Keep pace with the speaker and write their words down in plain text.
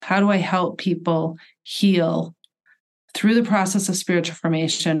How do I help people heal through the process of spiritual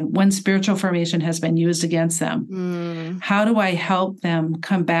formation when spiritual formation has been used against them? How do I help them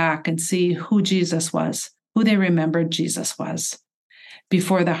come back and see who Jesus was, who they remembered Jesus was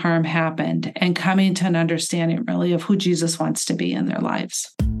before the harm happened, and coming to an understanding really of who Jesus wants to be in their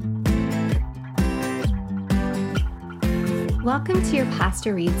lives? Welcome to your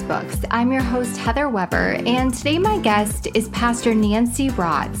Pastor Reads Books. I'm your host, Heather Weber, and today my guest is Pastor Nancy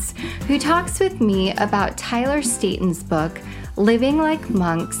Rotz, who talks with me about Tyler Staton's book, Living Like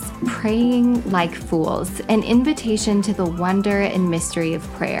Monks, Praying Like Fools, an invitation to the wonder and mystery of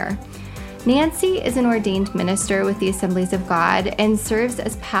prayer. Nancy is an ordained minister with the Assemblies of God and serves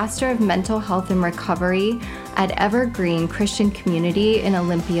as pastor of mental health and recovery at Evergreen Christian Community in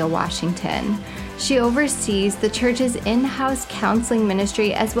Olympia, Washington. She oversees the church's in-house counseling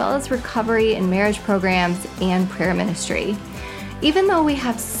ministry as well as recovery and marriage programs and prayer ministry. Even though we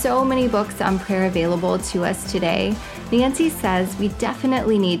have so many books on prayer available to us today, Nancy says we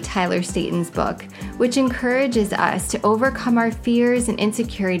definitely need Tyler Staton's book, which encourages us to overcome our fears and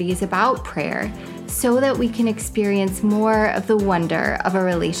insecurities about prayer so that we can experience more of the wonder of a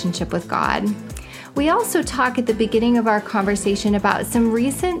relationship with God. We also talk at the beginning of our conversation about some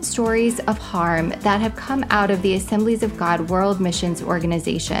recent stories of harm that have come out of the Assemblies of God World Missions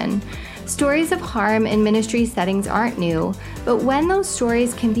Organization. Stories of harm in ministry settings aren't new, but when those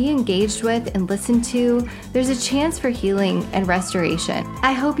stories can be engaged with and listened to, there's a chance for healing and restoration.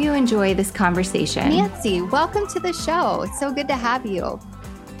 I hope you enjoy this conversation. Nancy, welcome to the show. It's so good to have you.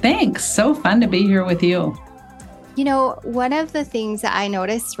 Thanks. So fun to be here with you. You know, one of the things that I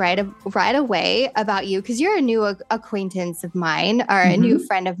noticed right away about you, because you're a new acquaintance of mine or a new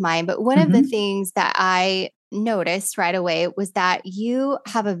friend of mine, but one of the things that I noticed right away was that you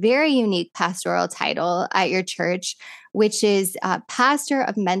have a very unique pastoral title at your church, which is Pastor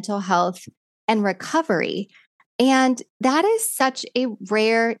of Mental Health and Recovery. And that is such a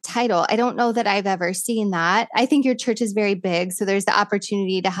rare title. I don't know that I've ever seen that. I think your church is very big, so there's the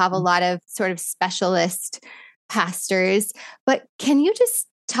opportunity to have a lot of sort of specialist pastors. But can you just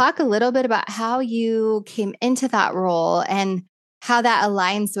talk a little bit about how you came into that role and how that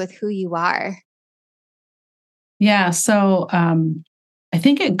aligns with who you are? Yeah, so I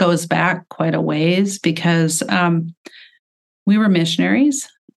think it goes back quite a ways because we were missionaries.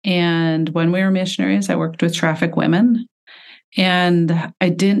 And when we were missionaries, I worked with trafficked women. And I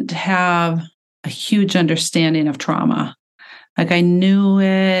didn't have a huge understanding of trauma. Like I knew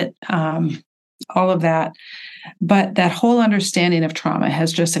it, all of that. But that whole understanding of trauma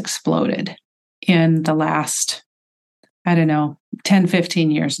has just exploded in the last, 10,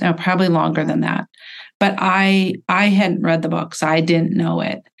 15 years now, probably longer than that. But I hadn't read the books. I didn't know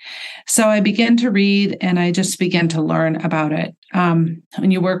it. So I began to read and I just began to learn about it. When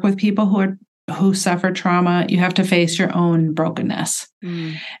you work with people who suffer trauma, you have to face your own brokenness.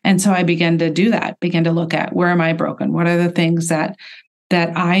 And so I began to do that, began to look at where am I broken? What are the things that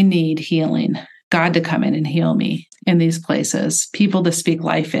I need healing? God to come in and heal me in these places, people to speak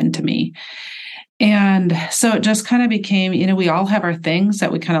life into me. And so it just kind of became, we all have our things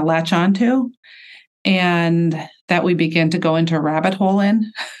that we kind of latch onto and that we begin to go into a rabbit hole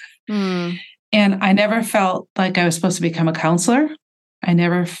in. And I never felt like I was supposed to become a counselor. I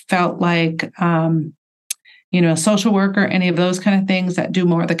never felt like, a social worker, any of those kind of things that do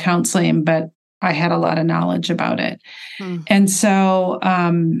more of the counseling, but I had a lot of knowledge about it. And so,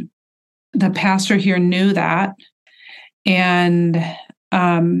 the pastor here knew that, and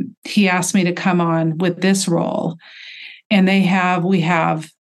he asked me to come on with this role. And we have,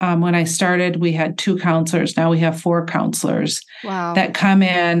 when I started, we had 2 counselors. Now we have 4 counselors that come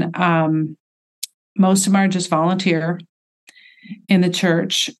in. Most of them are just volunteer in the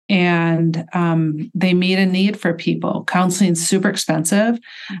church, and they meet a need for people. Counseling is super expensive.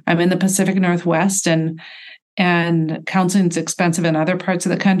 I'm in the Pacific Northwest, and counseling is expensive in other parts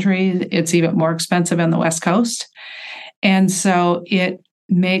of the country. It's even more expensive on the West Coast. And so it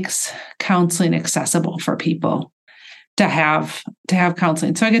makes counseling accessible for people to have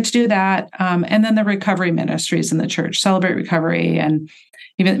counseling. So I get to do that. And then the recovery ministries in the church, Celebrate Recovery, and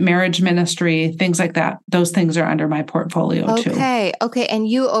even marriage ministry, things like that. Those things are under my portfolio too. Okay. And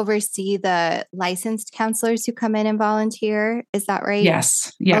you oversee the licensed counselors who come in and volunteer. Is that right?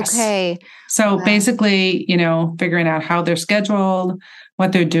 Yes. Okay. So basically, figuring out how they're scheduled,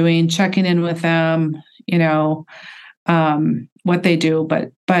 what they're doing, checking in with them, what they do.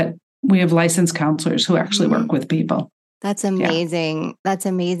 But we have licensed counselors who actually work with people. That's amazing. Yeah. That's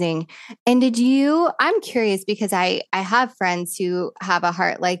amazing. And I'm curious because I have friends who have a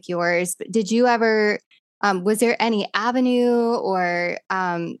heart like yours, but did you ever Was there any avenue or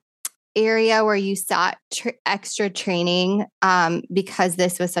area where you sought extra training because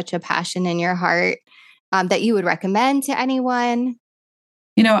this was such a passion in your heart that you would recommend to anyone?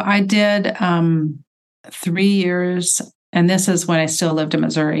 I did 3 years, and this is when I still lived in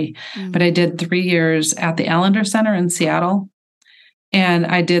Missouri, but I did 3 years at the Allender Center in Seattle, and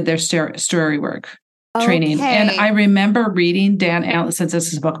I did their story work training. Okay. And I remember reading Dan Allen, since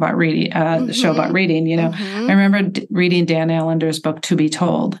this is a book about reading, the show about reading, I remember reading Dan Allender's book, To Be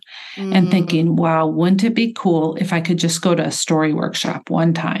Told, and thinking, wow, wouldn't it be cool if I could just go to a story workshop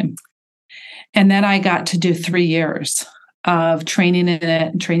one time? And then I got to do 3 years of training in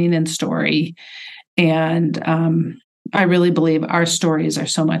it, training in story. And I really believe our stories are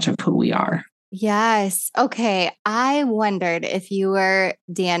so much of who we are. Yes. Okay. I wondered if you were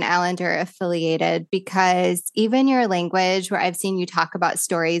Dan Allender affiliated, because even your language, where I've seen you talk about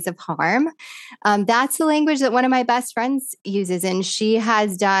stories of harm, that's the language that one of my best friends uses. And she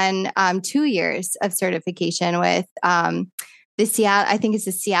has done 2 years of certification with the Seattle, I think it's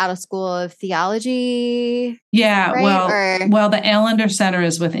the Seattle School of Theology. Yeah, right? Well, the Allender Center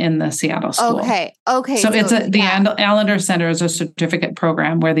is within the Seattle School. Okay. So it's the Allender Center is a certificate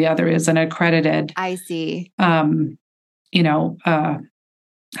program, where the other is an accredited. I see. Higher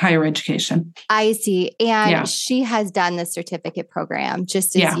education. I see. And she has done the certificate program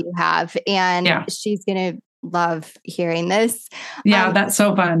just as you have. And she's going to love hearing this. Yeah, that's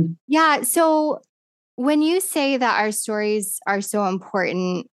so fun. Yeah. So when you say that our stories are so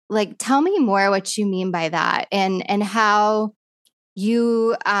important, like, tell me more what you mean by that, and how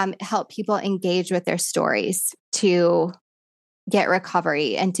you help people engage with their stories to get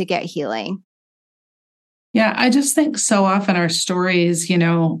recovery and to get healing. Yeah, I just think so often our stories,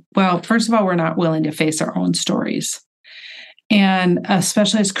 well, first of all, we're not willing to face our own stories. And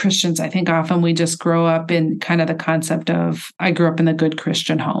especially as Christians, I think often we just grow up in kind of the concept of, I grew up in the good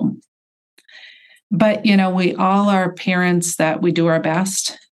Christian home. But, we all are parents that we do our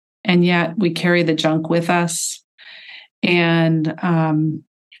best, and yet we carry the junk with us. And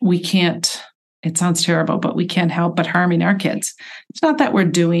we can't, it sounds terrible, but we can't help but harming our kids. It's not that we're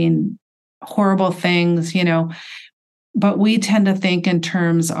doing horrible things, but we tend to think in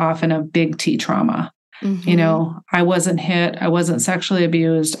terms often of big T trauma. I wasn't hit, I wasn't sexually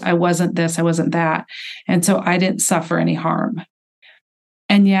abused, I wasn't this, I wasn't that. And so I didn't suffer any harm.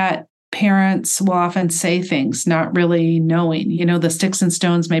 And yet parents will often say things not really knowing, the sticks and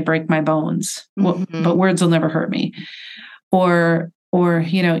stones may break my bones, but words will never hurt me. Or,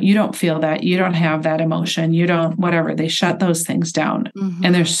 you don't feel that, you don't have that emotion, you don't, whatever. They shut those things down.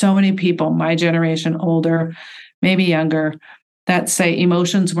 And there's so many people, my generation, older, maybe younger, that say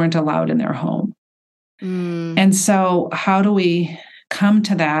emotions weren't allowed in their home. And so how do we come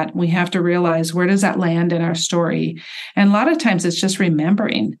to that? We have to realize, where does that land in our story? And a lot of times it's just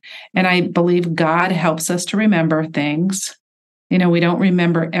remembering. And I believe God helps us to remember things. We don't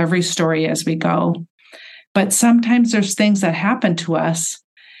remember every story as we go, but sometimes there's things that happen to us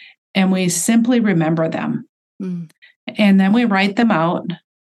and we simply remember them. And then we write them out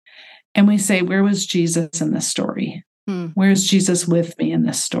and we say, where was Jesus in this story? Where's Jesus with me in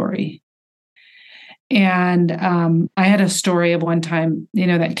this story? And I had a story of one time,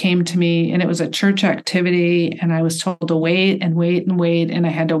 that came to me, and it was a church activity, and I was told to wait and wait and wait, and I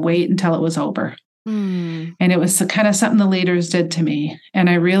had to wait until it was over. And it was kind of something the leaders did to me. And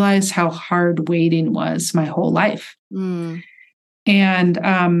I realized how hard waiting was my whole life. And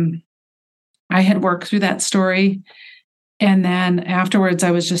I had worked through that story. And then afterwards,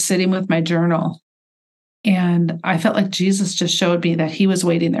 I was just sitting with my journal, and I felt like Jesus just showed me that he was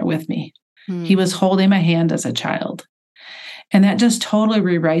waiting there with me. He was holding my hand as a child. And that just totally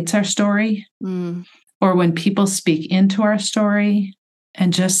rewrites our story. Or when people speak into our story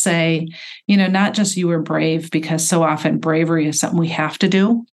and just say, not just you were brave, because so often bravery is something we have to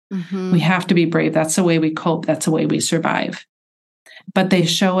do. We have to be brave. That's the way we cope. That's the way we survive. But they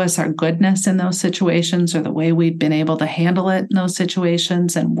show us our goodness in those situations, or the way we've been able to handle it in those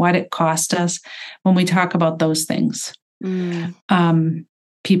situations, and what it cost us. When we talk about those things,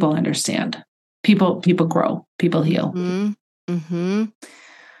 people understand. People grow. People heal.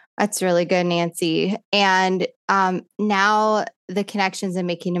 That's really good, Nancy. And now the connections I'm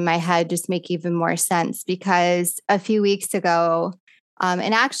making in my head just make even more sense, because a few weeks ago,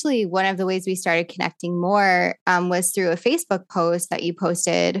 and actually one of the ways we started connecting more was through a Facebook post that you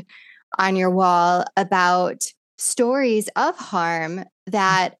posted on your wall about stories of harm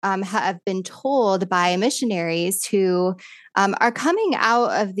that have been told by missionaries who are coming out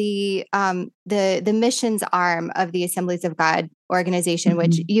of the missions arm of the Assemblies of God organization,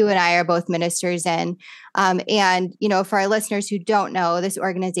 which you and I are both ministers in. And, for our listeners who don't know, this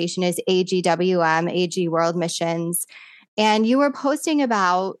organization is AGWM, AG World Missions. And you were posting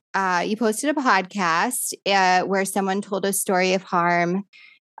about, you posted a podcast where someone told a story of harm.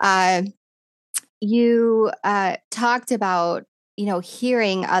 You talked about,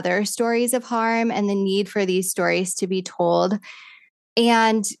 hearing other stories of harm and the need for these stories to be told.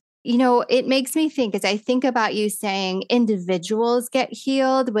 And, it makes me think, as I think about you saying individuals get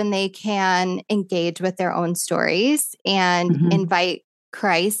healed when they can engage with their own stories and invite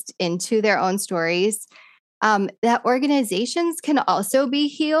Christ into their own stories. That organizations can also be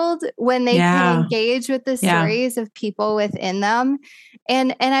healed when they can engage with the stories of people within them.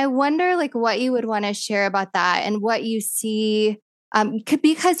 And I wonder what you would want to share about that and what you see,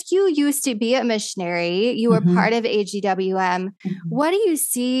 because you used to be a missionary, you were part of AGWM. What do you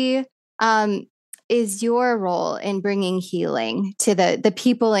see is your role in bringing healing to the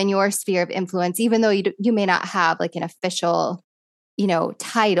people in your sphere of influence, even though you may not have an official,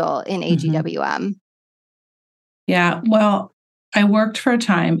 title in AGWM? Yeah, well, I worked for a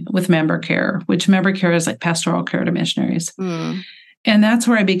time with member care, which member care is like pastoral care to missionaries. And that's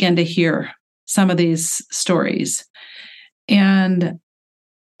where I began to hear some of these stories. And,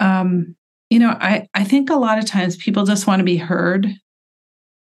 I think a lot of times people just want to be heard.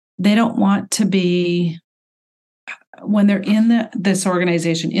 They don't want to be, when they're in this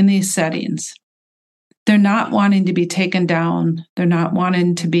organization, in these settings, they're not wanting to be taken down. They're not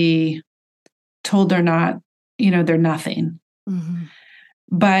wanting to be told they're not, they're nothing.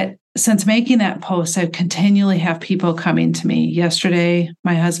 But since making that post, I continually have people coming to me. Yesterday,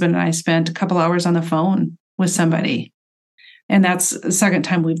 my husband and I spent a couple hours on the phone with somebody. And that's the second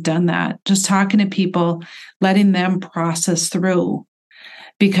time we've done that. Just talking to people, letting them process through,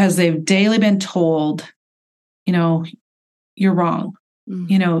 because they've daily been told, you're wrong.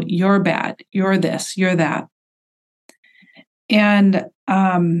 You're bad. You're this, you're that. And,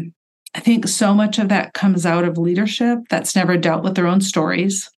 I think so much of that comes out of leadership that's never dealt with their own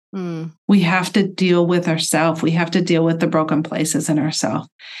stories. We have to deal with ourselves. We have to deal with the broken places in ourselves.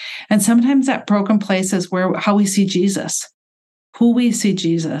 And sometimes that broken place is how we see Jesus, who we see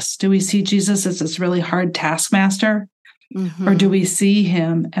Jesus. Do we see Jesus as this really hard taskmaster? Or do we see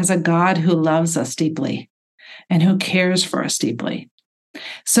him as a God who loves us deeply and who cares for us deeply?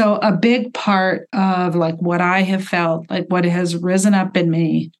 So a big part of what I have felt, what has risen up in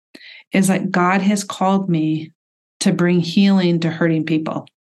me, is God has called me to bring healing to hurting people,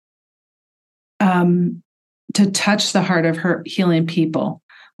 to touch the heart of healing people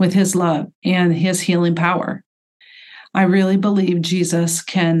with his love and his healing power. I really believe Jesus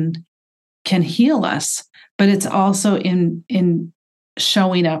can heal us, but it's also in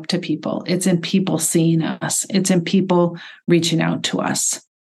showing up to people. It's in people seeing us. It's in people reaching out to us.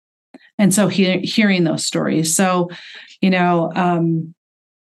 And so hearing those stories. So,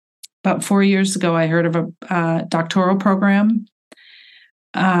 about 4 years ago, I heard of a doctoral program,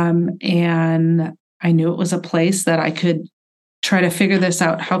 and I knew it was a place that I could try to figure this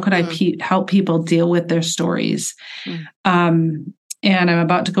out. How could I help people deal with their stories? And I'm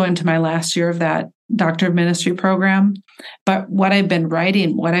about to go into my last year of that Doctor of Ministry program. But what I've been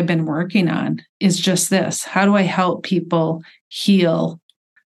writing, what I've been working on is just this. How do I help people heal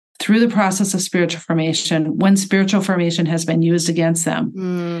through the process of spiritual formation when spiritual formation has been used against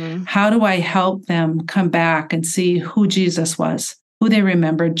them? How do I help them come back and see who Jesus was, who they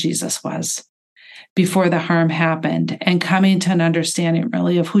remembered Jesus was before the harm happened, and coming to an understanding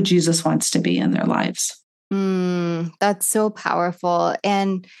really of who Jesus wants to be in their lives? That's so powerful.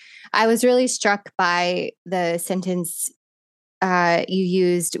 And I was really struck by the sentence you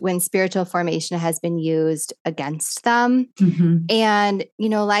used, when spiritual formation has been used against them. And,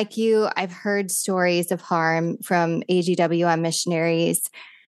 like you, I've heard stories of harm from AGWM missionaries.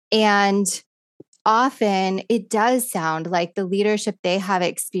 And often it does sound like the leadership they have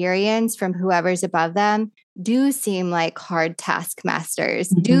experienced from whoever's above them do seem like hard taskmasters,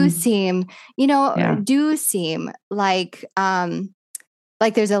 do seem like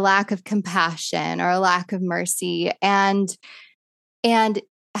there's a lack of compassion or a lack of mercy. And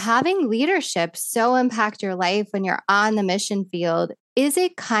having leadership so impact your life when you're on the mission field is a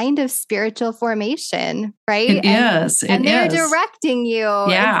kind of spiritual formation, right? It is. And they're directing you.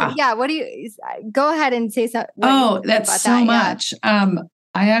 Yeah. What do you, go ahead and say something. That's so much. I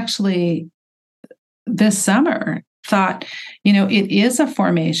actually, this summer, thought, it is a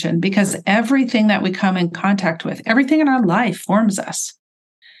formation, because everything that we come in contact with, everything in our life forms us.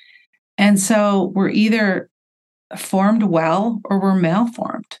 And so we're either formed well or we're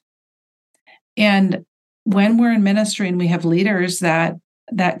malformed. And when we're in ministry and we have leaders that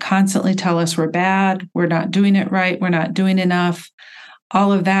constantly tell us we're bad, we're not doing it right, we're not doing enough,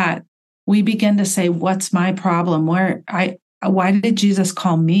 all of that, we begin to say, what's my problem? Why did Jesus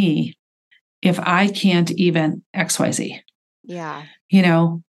call me if I can't even XYZ? Yeah.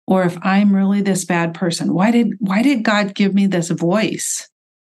 Or if I'm really this bad person, why did God give me this voice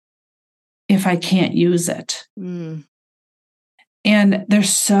if I can't use it? And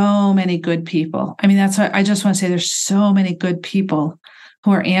there's so many good people. I mean, that's why I just want to say there's so many good people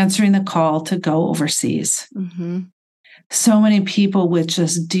who are answering the call to go overseas. So many people with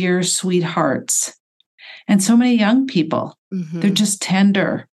just dear, sweet hearts. And so many young people. They're just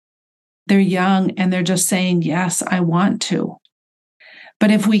tender. They're young and they're just saying, yes, I want to.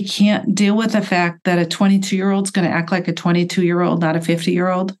 But if we can't deal with the fact that a 22-year-old is going to act like a 22-year-old, not a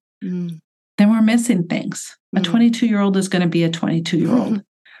 50-year-old, then we're missing things. A 22-year-old is going to be a 22-year-old.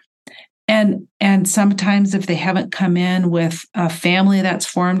 And sometimes if they haven't come in with a family that's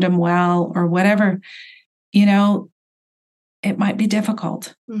formed them well or whatever, it might be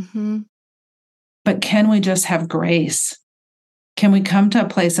difficult. But can we just have grace? Can we come to a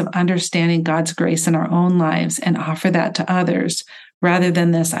place of understanding God's grace in our own lives and offer that to others rather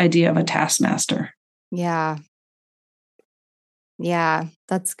than this idea of a taskmaster? Yeah. Yeah,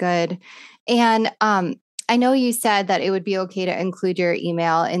 that's good. And I know you said that it would be okay to include your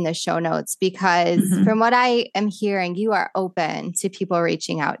email in the show notes because from what I am hearing, you are open to people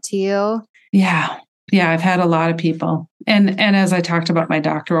reaching out to you. Yeah. Yeah, I've had a lot of people. And as I talked about my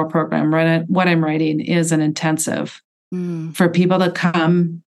doctoral program, what I'm writing is an intensive for people to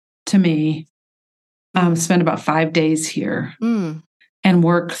come to me, spend about 5 days here and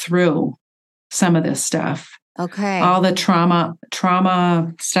work through some of this stuff. Okay. All the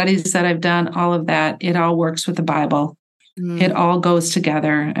trauma studies that I've done, all of that, it all works with the Bible. It all goes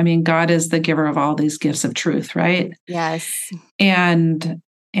together. I mean, God is the giver of all these gifts of truth, right? Yes. And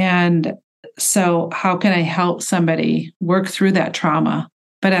so how can I help somebody work through that trauma,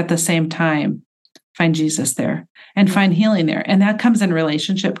 but at the same time, find Jesus there and find healing there? And that comes in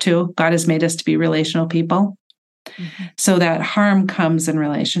relationship too. God has made us to be relational people. So that harm comes in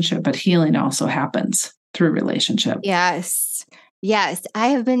relationship, but healing also happens through relationship. Yes. Yes. I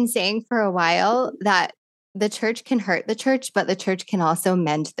have been saying for a while that the church can hurt the church, but the church can also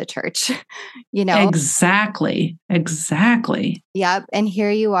mend the church, Exactly. Yep. And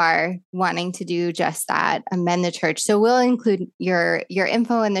here you are wanting to do just that, amend the church. So we'll include your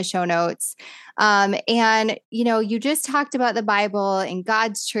info in the show notes. And you just talked about the Bible and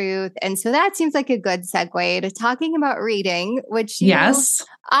God's truth. And so that seems like a good segue to talking about reading, which you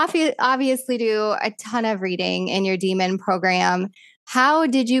obviously do a ton of reading in your Demon program. How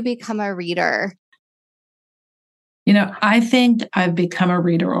did you become a reader? I think I've become a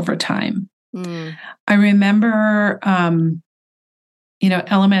reader over time. I remember,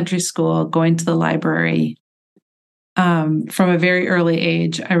 elementary school, going to the library from a very early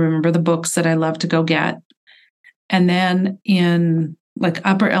age. I remember the books that I loved to go get. And then in like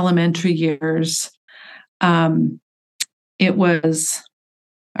upper elementary years, it was,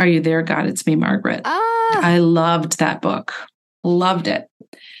 Are You There, God? It's Me, Margaret. I loved that book. Loved it.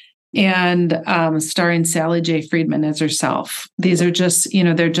 And starring Sally J. Friedman as herself. These are just,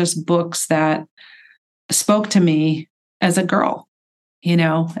 they're just books that spoke to me as a girl,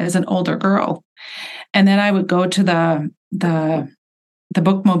 as an older girl. And then I would go to the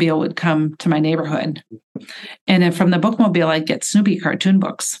bookmobile would come to my neighborhood. And then from the bookmobile, I'd get Snoopy cartoon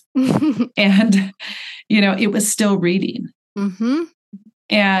books. And, it was still reading.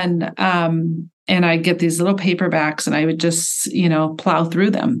 And I'd get these little paperbacks and I would just, plow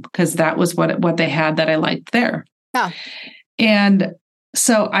through them because that was what they had that I liked there. Yeah. And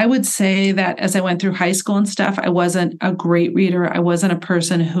so I would say that as I went through high school and stuff, I wasn't a great reader. I wasn't a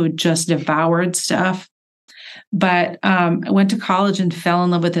person who just devoured stuff. But I went to college and fell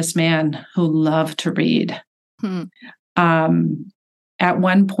in love with this man who loved to read. At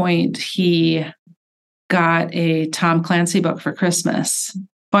one point, he got a Tom Clancy book for Christmas.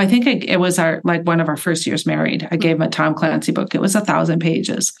 Well, I think it was one of our first years married. I gave him a Tom Clancy book. It was 1,000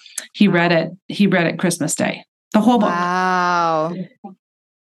 pages. He read it. He read it Christmas Day, the whole book. Wow.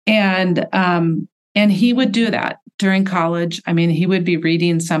 And he would do that during college. I mean, he would be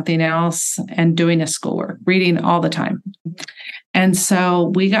reading something else and doing his schoolwork, reading all the time. And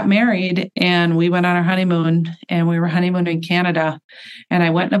so we got married and we went on our honeymoon and we were honeymooning in Canada. And I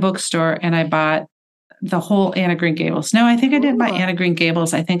went in a bookstore and I bought the whole Anna Green Gables. No, I think I didn't buy Anna Green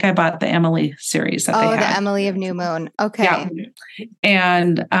Gables. I think I bought the Emily series that they had. The Emily of New Moon. Okay. Yeah.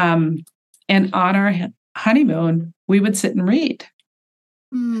 And And on our honeymoon, we would sit and read.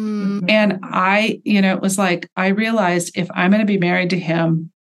 And it was like, I realized if I'm going to be married to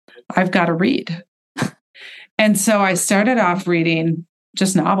him, I've got to read. And so I started off reading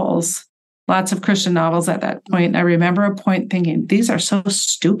just novels, lots of Christian novels at that point. And I remember a point thinking, these are so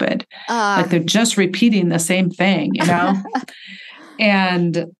stupid. Like they're just repeating the same thing,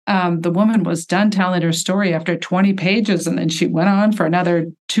 And the woman was done telling her story after 20 pages. And then she went on for another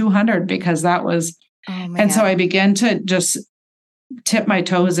 200 because that was, and so I began to just tip my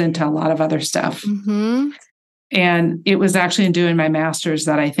toes into a lot of other stuff. And it was actually in doing my master's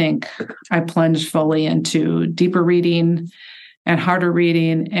that I think I plunged fully into deeper reading and harder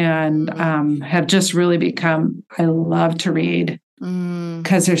reading, and have just really become, I love to read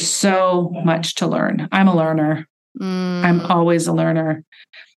because there's so much to learn. I'm a learner. I'm always a learner.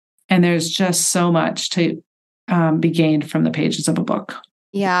 And there's just so much to be gained from the pages of a book.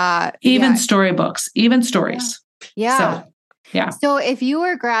 Yeah. Even storybooks, even stories. Yeah. So, yeah. So if you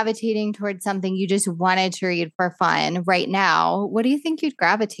were gravitating towards something you just wanted to read for fun right now, what do you think you'd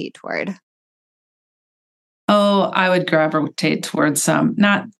gravitate toward? Oh, I would gravitate towards some,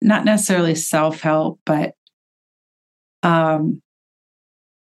 not necessarily self-help, but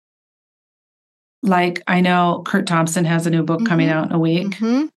like I know Kurt Thompson has a new book coming out in a week.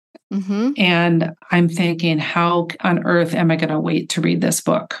 And I'm thinking, how on earth am I going to wait to read this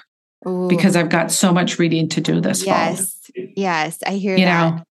book? Ooh. Because I've got so much reading to do this fall. Yes, I hear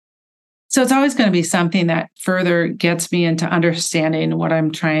that. So it's always going to be something that further gets me into understanding what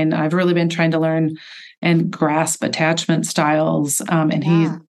I've really been trying to learn and grasp attachment styles.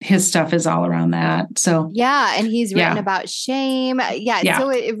 And his stuff is all around that. So and he's written about shame. So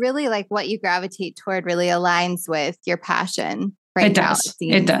it really, like, what you gravitate toward really aligns with your passion right now.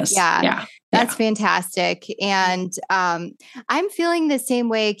 It does. Yeah. That's fantastic. And I'm feeling the same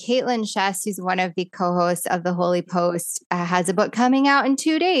way. Caitlin Shess, who's one of the co-hosts of The Holy Post, has a book coming out in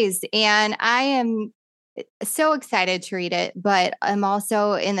 2 days. And I am so excited to read it, but I'm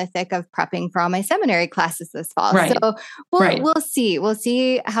also in the thick of prepping for all my seminary classes this fall. Right. So we'll see. We'll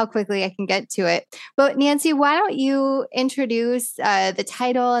see how quickly I can get to it. But Nancy, why don't you introduce the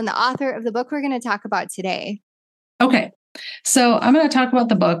title and the author of the book we're going to talk about today? Okay. So I'm going to talk about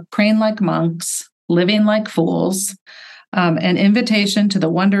the book, Praying Like Monks, Living Like Fools, An Invitation to the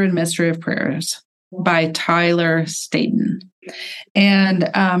Wonder and Mystery of Prayers by Tyler Staton. And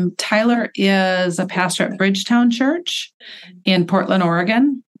Tyler is a pastor at Bridgetown Church in Portland,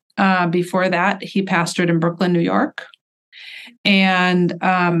 Oregon. Before that, he pastored in Brooklyn, New York. And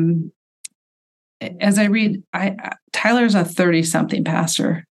as I read, Tyler's a 30-something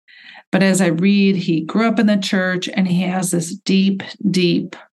pastor. But as I read, he grew up in the church and he has this deep,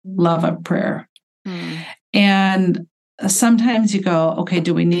 deep love of prayer. And sometimes you go, okay,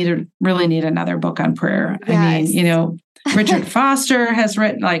 do we really need another book on prayer? Yes. I mean, Richard Foster has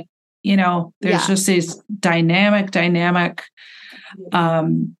written, there's just these dynamic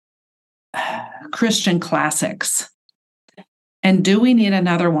Christian classics. And do we need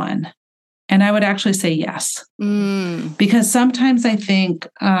another one? And I would actually say yes, because sometimes I think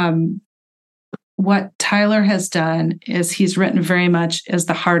what Tyler has done is he's written very much as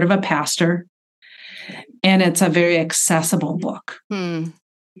the heart of a pastor, and it's a very accessible book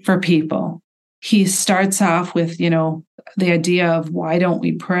for people. He starts off with, the idea of why don't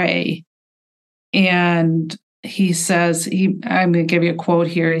we pray? And he says, I'm going to give you a quote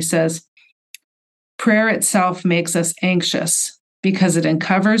here. He says, prayer itself makes us anxious because it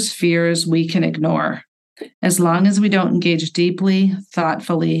uncovers fears we can ignore, as long as we don't engage deeply,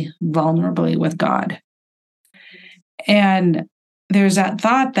 thoughtfully, vulnerably with God. And there's that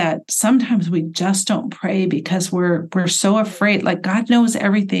thought that sometimes we just don't pray because we're so afraid. Like, God knows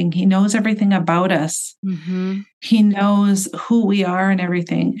everything. He knows everything about us. He knows who we are and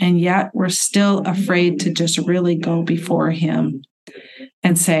everything. And yet we're still afraid to just really go before him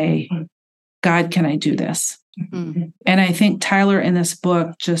and say, God, can I do this? And I think Tyler in this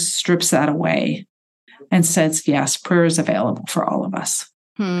book just strips that away and says, yes, prayer is available for all of us.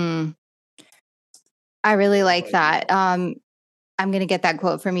 I really like that. I'm going to get that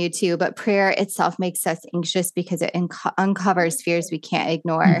quote from you too, but prayer itself makes us anxious because it uncovers fears we can't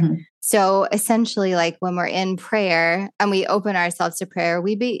ignore. So essentially, like when we're in prayer and we open ourselves to prayer,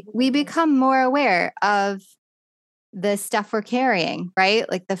 we become more aware of the stuff we're carrying, right?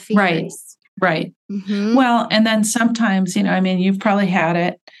 Like the fears. Right. Well, and then sometimes, you've probably had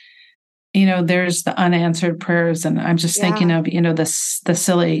it, there's the unanswered prayers. And I'm just thinking of, the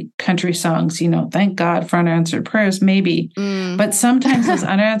silly country songs, thank God for unanswered prayers, maybe. But sometimes those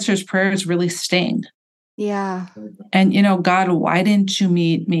unanswered prayers really sting. Yeah. And, God, why didn't you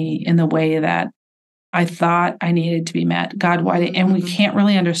meet me in the way that I thought I needed to be met? God, why and we can't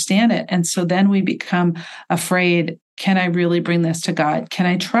really understand it. And so then we become afraid. Can I really bring this to God? Can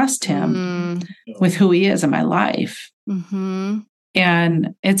I trust him with who he is in my life?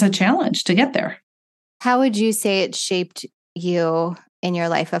 And it's a challenge to get there. How would you say it shaped you in your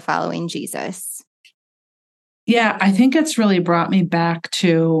life of following Jesus? Yeah, I think it's really brought me back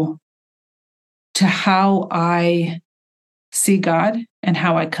to how I see God and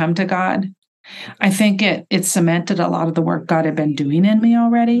how I come to God. I think it cemented a lot of the work God had been doing in me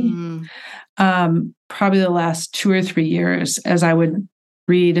already. Probably the last 2 or 3 years, as I would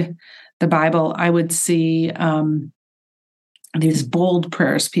read the Bible, I would see these bold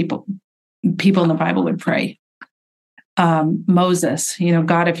prayers people in the Bible would pray. Moses,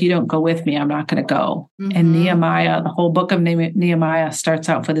 God, if you don't go with me, I'm not going to go. And Nehemiah, the whole book of Nehemiah starts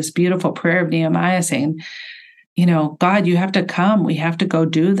out with this beautiful prayer of Nehemiah saying, God, you have to come. We have to go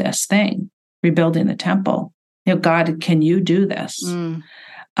do this thing, rebuilding the temple. God, can you do this?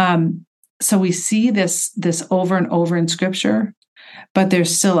 So we see this over and over in Scripture, but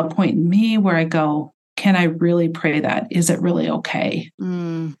there's still a point in me where I go, can I really pray that? Is it really okay?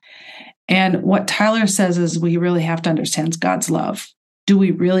 And what Tyler says is we really have to understand God's love. Do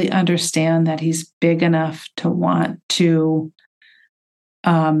we really understand that he's big enough to want to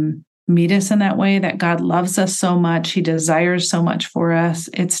meet us in that way, that God loves us so much, he desires so much for us?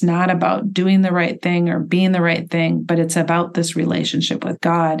 It's not about doing the right thing or being the right thing, but it's about this relationship with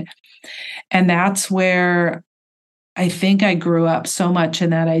God. And that's where I think I grew up so much in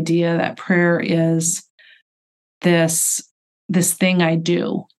that idea that prayer is this thing I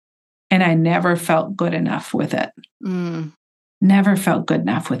do. And I never felt good enough with it. Never felt good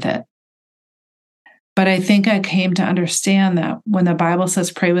enough with it. But I think I came to understand that when the Bible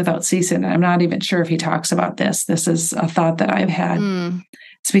says pray without ceasing, and I'm not even sure if he talks about this. This is a thought that I've had.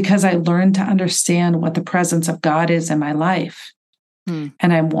 It's because I learned to understand what the presence of God is in my life. And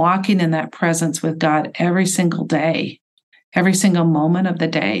I'm walking in that presence with God every single day, every single moment of the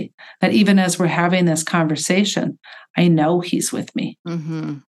day, that even as we're having this conversation, I know he's with me.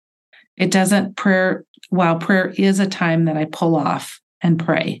 It doesn't while prayer is a time that I pull off and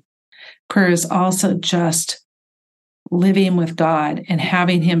pray, prayer is also just living with God and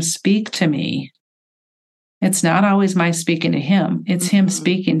having him speak to me. It's not always my speaking to him. It's him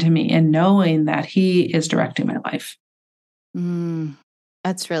speaking to me and knowing that he is directing my life.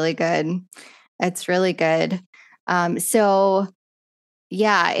 That's really good. It's really good. So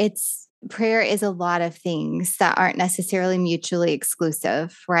yeah, prayer is a lot of things that aren't necessarily mutually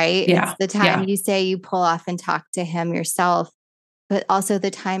exclusive, right? Yeah. It's the time you say you pull off and talk to him yourself, but also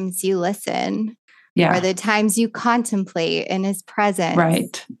the times you listen, or the times you contemplate in his presence.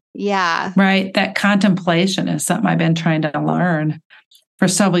 Right. Yeah. Right. That contemplation is something I've been trying to learn for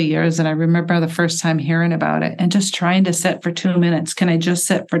several years. And I remember the first time hearing about it and just trying to sit for 2 minutes. Can I just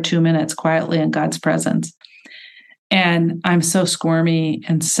sit for 2 minutes quietly in God's presence? And I'm so squirmy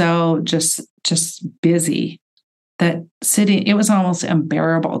and so just busy that sitting, it was almost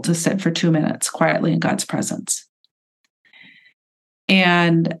unbearable to sit for 2 minutes quietly in God's presence.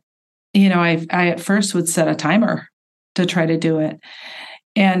 And, I at first would set a timer to try to do it.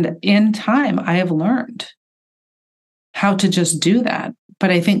 And in time, I have learned how to just do that. But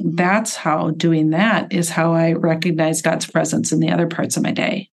I think that's how doing that is how I recognize God's presence in the other parts of my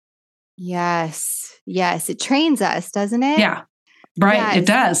day. Yes. It trains us, doesn't it? Yeah. Right.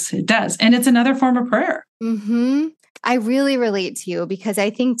 Yes. It does. And it's another form of prayer. I really relate to you because I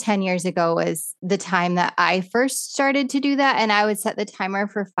think 10 years ago was the time that I first started to do that. And I would set the timer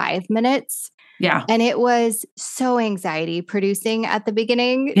for 5 minutes. Yeah. And it was so anxiety producing at the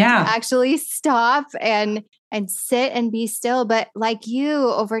beginning to actually stop and sit and be still. But like you,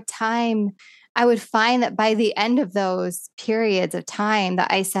 over time, I would find that by the end of those periods of time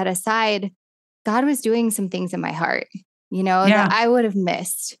that I set aside, God was doing some things in my heart, that I would have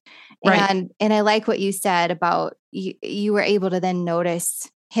missed. Right. And I like what you said about you were able to then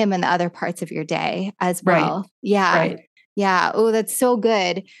notice him in the other parts of your day as well. Right. Yeah. Right. Yeah. Oh, that's so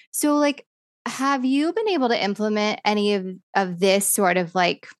good. So have you been able to implement any of this sort of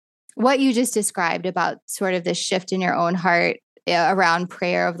like what you just described about sort of the shift in your own heart around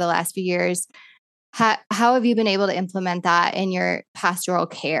prayer over the last few years? How have you been able to implement that in your pastoral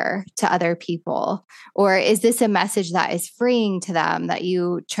care to other people? Or is this a message that is freeing to them that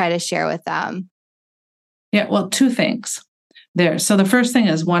you try to share with them? Yeah, well, 2 things. there. So the first thing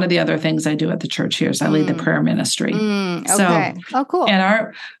is, one of the other things I do at the church here is I lead the prayer ministry. Okay. Oh, cool. And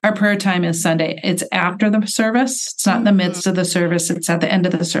our prayer time is Sunday. It's after the service. It's not in the midst of the service. It's at the end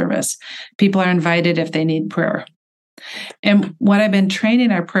of the service. People are invited if they need prayer. And what I've been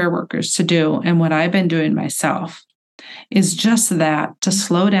training our prayer workers to do, and what I've been doing myself, is just that, to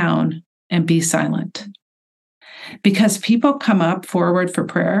slow down and be silent. Because people come up forward for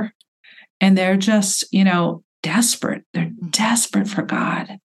prayer and they're just, desperate. They're desperate for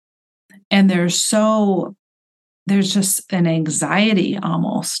God. And there's just an anxiety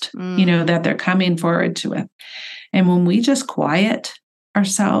almost, that they're coming forward to it. And when we just quiet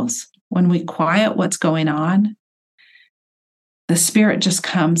ourselves, when we quiet what's going on, the Spirit just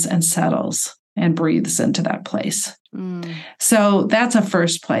comes and settles and breathes into that place. So that's a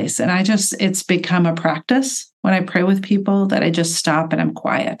first place. And it's become a practice when I pray with people that I just stop and I'm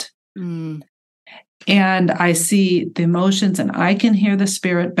quiet. And I see the emotions and I can hear the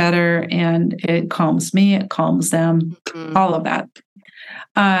Spirit better, and it calms me, it calms them, all of that.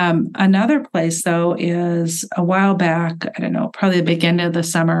 Another place, though, is a while back, I don't know, probably the beginning of the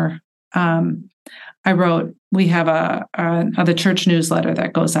summer, we have the church newsletter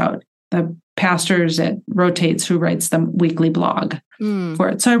that goes out. The pastors, it rotates who writes the weekly blog for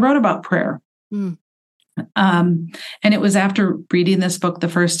it. So I wrote about prayer. And it was after reading this book the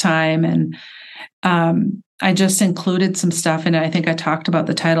first time, and I just included some stuff in it. I think I talked about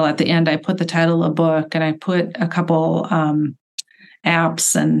the title at the end. I put the title of the book, and I put a couple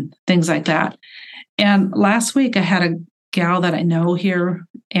apps and things like that. And last week I had a gal that I know here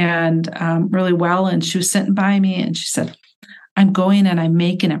and really well, and she was sitting by me and she said, I'm going and I'm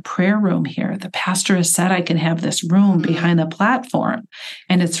making a prayer room here. The pastor has said I can have this room behind the platform,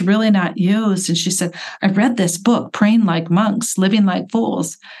 and it's really not used. And she said, I read this book, Praying Like Monks, Living Like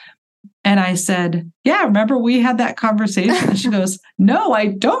Fools. And I said, yeah, remember we had that conversation? And she goes, no, I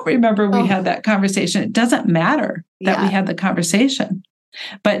don't remember we had that conversation. It doesn't matter that we had the conversation.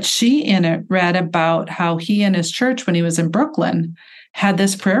 But she in it read about how he and his church, when he was in Brooklyn, had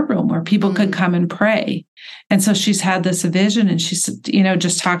this prayer room where people could come and pray. And so she's had this vision, and she's,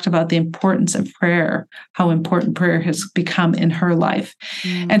 just talked about the importance of prayer, how important prayer has become in her life.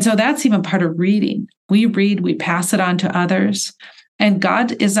 And so that's even part of reading. We read, we pass it on to others. And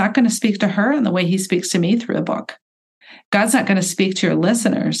God is not going to speak to her in the way he speaks to me through a book. God's not going to speak to your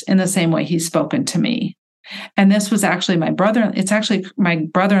listeners in the same way he's spoken to me. And this was actually it's actually my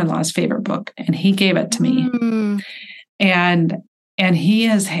brother-in-law's favorite book, and he gave it to me. And he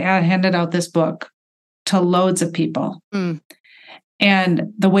has handed out this book to loads of people.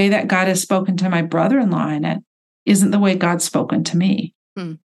 And the way that God has spoken to my brother-in-law in it isn't the way God's spoken to me.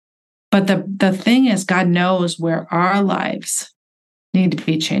 But the thing is, God knows where our lives need to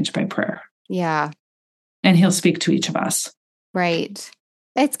be changed by prayer. Yeah. And he'll speak to each of us. Right.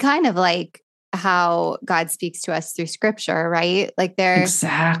 It's kind of like how God speaks to us through scripture, right? Like there's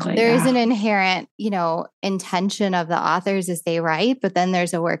an inherent, intention of the authors as they write, but then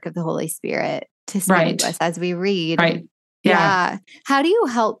there's a work of the Holy Spirit to speak to us as we read. Right. Yeah. How do you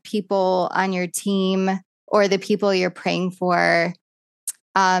help people on your team or the people you're praying for,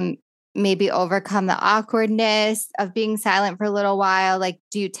 maybe overcome the awkwardness of being silent for a little while? Like,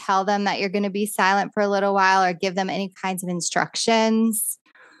 do you tell them that you're going to be silent for a little while, or give them any kinds of instructions?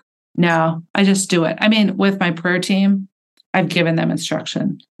 No, I just do it. I mean, with my prayer team, I've given them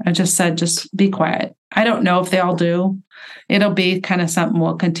instruction. I just said, just be quiet. I don't know if they all do. It'll be kind of something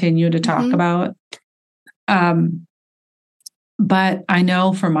we'll continue to talk about. But I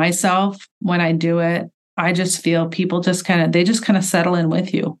know for myself, when I do it, I just feel people they just kind of settle in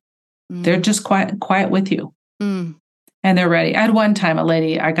with you. They're just quiet with you. And they're ready. I had one time a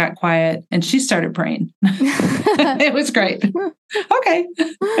lady, I got quiet and she started praying. It was great. Okay.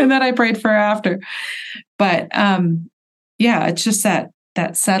 And then I prayed for her after. But it's just that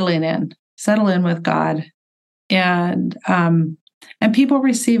settle in with God, and people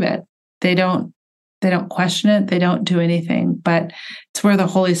receive it. They don't question it. They don't do anything, but it's where the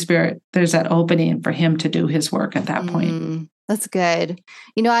Holy Spirit, there's that opening for him to do his work at that point. That's good.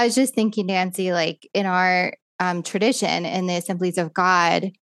 I was just thinking, Nancy, like in our tradition in the Assemblies of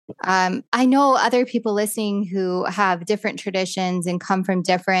God, I know other people listening who have different traditions and come from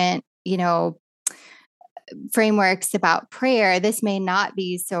different, frameworks about prayer. This may not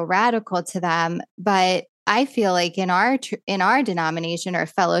be so radical to them, but I feel like in our denomination or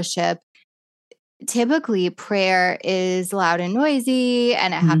fellowship, typically prayer is loud and noisy,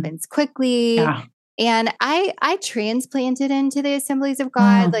 and it happens quickly. Yeah. And I transplanted into the Assemblies of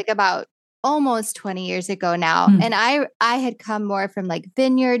God like about almost 20 years ago now. And I had come more from like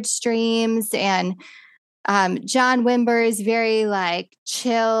vineyard streams and John Wimber's very like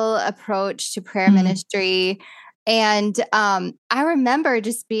chill approach to prayer ministry. And I remember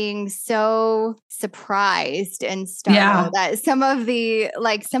just being so surprised and startled at some of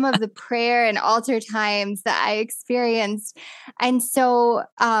the prayer and altar times that I experienced. And so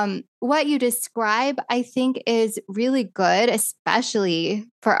what you describe, I think, is really good, especially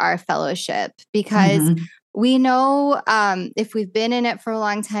for our fellowship, because we know if we've been in it for a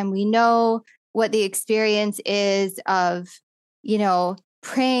long time, we know what the experience is of,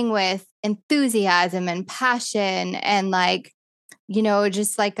 praying with enthusiasm and passion and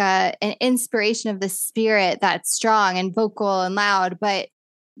just like an inspiration of the Spirit that's strong and vocal and loud. But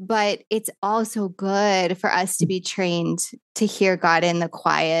it's also good for us to be trained to hear God in the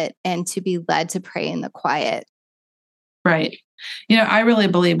quiet and to be led to pray in the quiet. Right. I really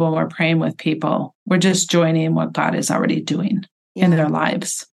believe when we're praying with people, we're just joining what God is already doing in their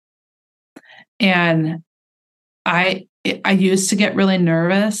lives. And I used to get really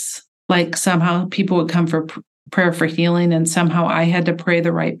nervous, like somehow people would come for prayer for healing and somehow I had to pray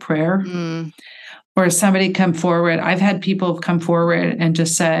the right prayer. Or somebody come forward. I've had people come forward and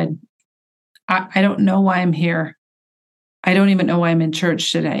just said, I don't know why I'm here. I don't even know why I'm in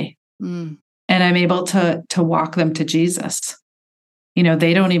church today. And I'm able to walk them to Jesus.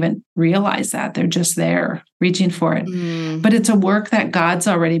 They don't even realize that. They're just there reaching for it. But it's a work that God's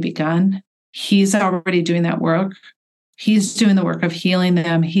already begun. He's already doing that work. He's doing the work of healing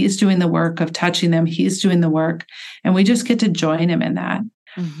them. He's doing the work of touching them. He's doing the work. And we just get to join him in that.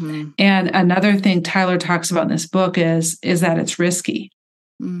 And another thing Tyler talks about in this book is that it's risky.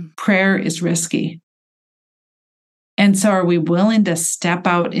 Prayer is risky. And so are we willing to step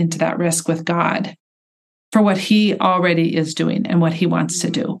out into that risk with God for what he already is doing and what he wants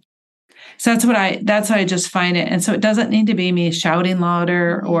to do? So that's how I just find it. And so it doesn't need to be me shouting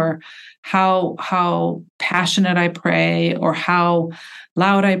louder or how passionate I pray or how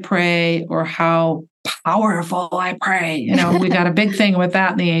loud I pray or how powerful I pray. We got a big thing with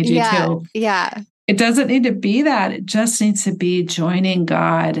that in the AG too. Yeah. It doesn't need to be that. It just needs to be joining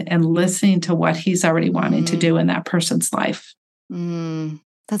God and listening to what he's already wanting to do in that person's life.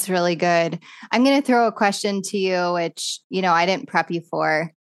 That's really good. I'm going to throw a question to you, which, I didn't prep you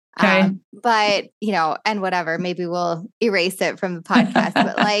for. Okay. But, and whatever, maybe we'll erase it from the podcast.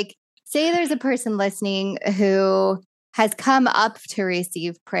 But say there's a person listening who has come up to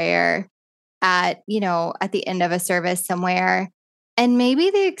receive prayer at the end of a service somewhere. And maybe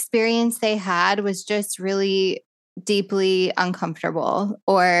the experience they had was just really deeply uncomfortable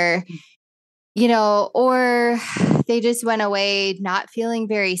or they just went away not feeling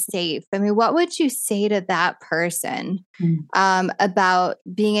very safe. I mean, what would you say to that person about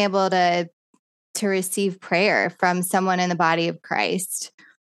being able to receive prayer from someone in the body of Christ?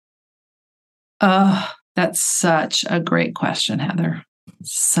 Oh, that's such a great question, Heather.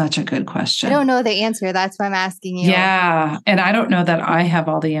 Such a good question. I don't know the answer. That's why I'm asking you. Yeah. And I don't know that I have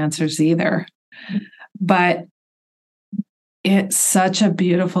all the answers either. But it's such a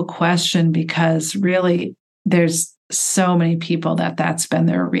beautiful question because really there's so many people that's been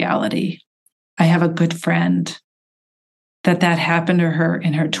their reality. I have a good friend that happened to her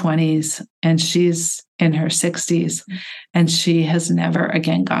in her 20s and she's in her 60s and she has never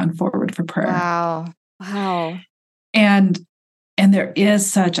again gone forward for prayer. Wow. And there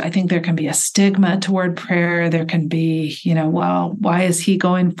is I think there can be a stigma toward prayer. There can be, well, why is he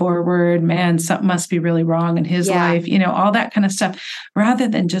going forward? Man, something must be really wrong in his life, all that kind of stuff, rather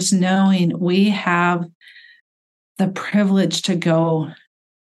than just knowing we have the privilege to go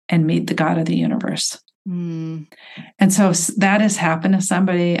and meet the God of the universe. And so that has happened to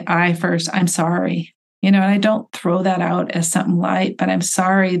somebody. I'm sorry, and I don't throw that out as something light, but I'm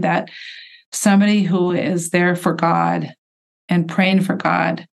sorry that somebody who is there for God and praying for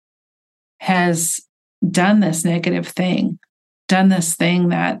God has done this negative thing, done this thing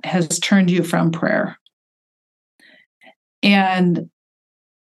that has turned you from prayer. And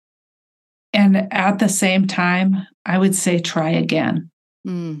at the same time, I would say try again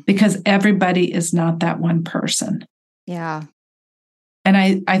because everybody is not that one person. Yeah. And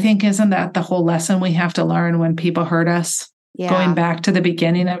I think, isn't that the whole lesson we have to learn when people hurt us? Yeah. Going back to the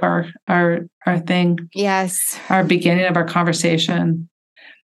beginning of our thing. Yes. Our beginning of our conversation.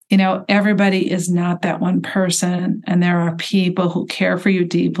 Everybody is not that one person. And there are people who care for you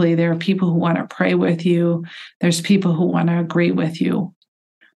deeply. There are people who want to pray with you. There's people who want to agree with you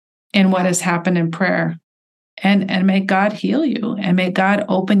in what has happened in prayer. And may God heal you and may God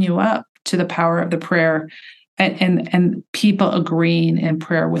open you up to the power of the prayer and people agreeing in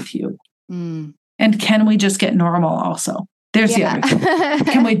prayer with you. And can we just get normal also? There's the other thing.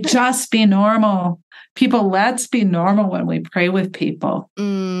 Can we just be normal? people, let's be normal when we pray with people.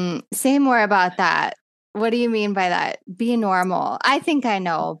 Say more about that. What do you mean by that? Be normal. I think I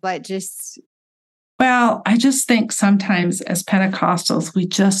know, but just... Well, I just think sometimes as Pentecostals, we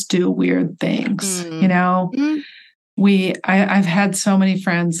just do weird things, you know? I've had so many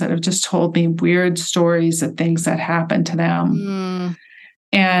friends that have just told me weird stories of things that happened to them.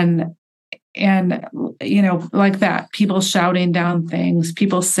 And, you know, like that, people shouting down things,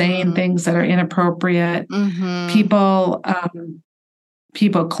 people saying things that are inappropriate, people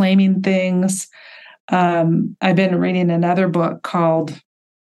claiming things. I've been reading another book called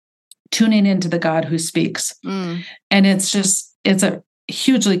Tuning into the God Who Speaks. And it's a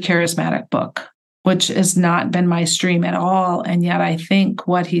hugely charismatic book, which has not been my stream at all. And yet I think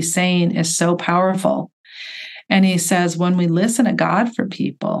what he's saying is so powerful. And he says, when we listen to God for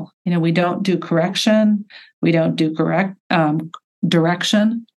people, you know, we don't do correction. We don't do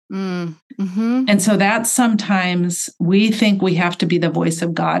direction. And so that sometimes we think we have to be the voice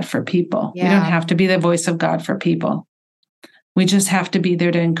of God for people. We don't have to be the voice of God for people. We just have to be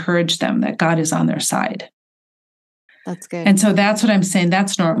there to encourage them that God is on their side. That's good. And so that's what I'm saying.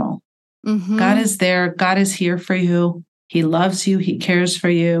 That's normal. God is there. God is here for you. He loves you. He cares for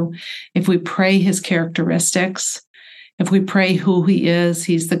you. If we pray his characteristics, if we pray who he is,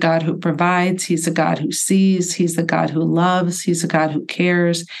 he's the God who provides. He's the God who sees. He's the God who loves. He's the God who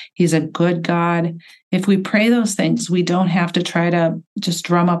cares. He's a good God. If we pray those things, we don't have to try to just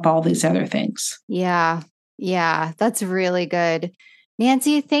drum up all these other things. Yeah, that's really good.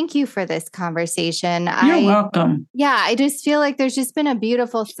 Nancy, thank you for this conversation. You're welcome. Yeah, I just feel like there's just been a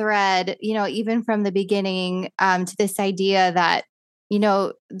beautiful thread, you know, even from the beginning to this idea that, you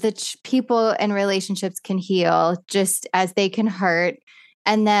know, the people and relationships can heal just as they can hurt.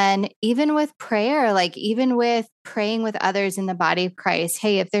 And then even with prayer, like even with praying with others in the body of Christ,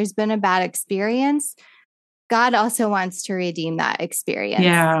 hey, if there's been a bad experience, God also wants to redeem that experience.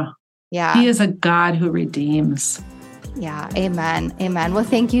 Yeah. He is a God who redeems. Yeah. Amen. Well,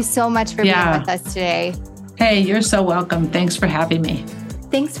 thank you so much for being with us today. Hey, you're so welcome. Thanks for having me.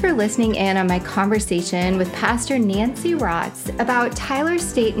 Thanks for listening in on my conversation with Pastor Nancy Rotz about Tyler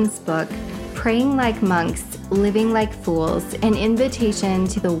Staton's book, Praying Like Monks, Living Like Fools, an invitation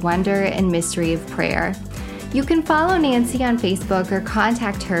to the wonder and mystery of prayer. You can follow Nancy on Facebook or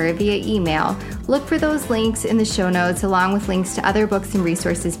contact her via email. Look for those links in the show notes, along with links to other books and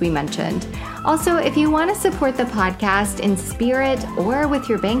resources we mentioned. Also, if you want to support the podcast in spirit or with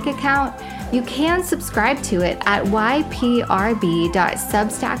your bank account, you can subscribe to it at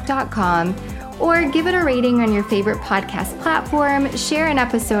yprb.substack.com or give it a rating on your favorite podcast platform, share an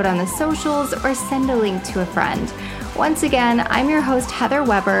episode on the socials, or send a link to a friend. Once again, I'm your host, Heather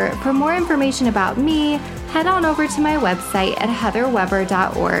Weber. For more information about me, head on over to my website at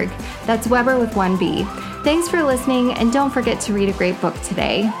heatherweber.org. That's Weber with one B. Thanks for listening, and don't forget to read a great book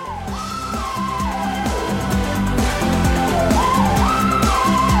today.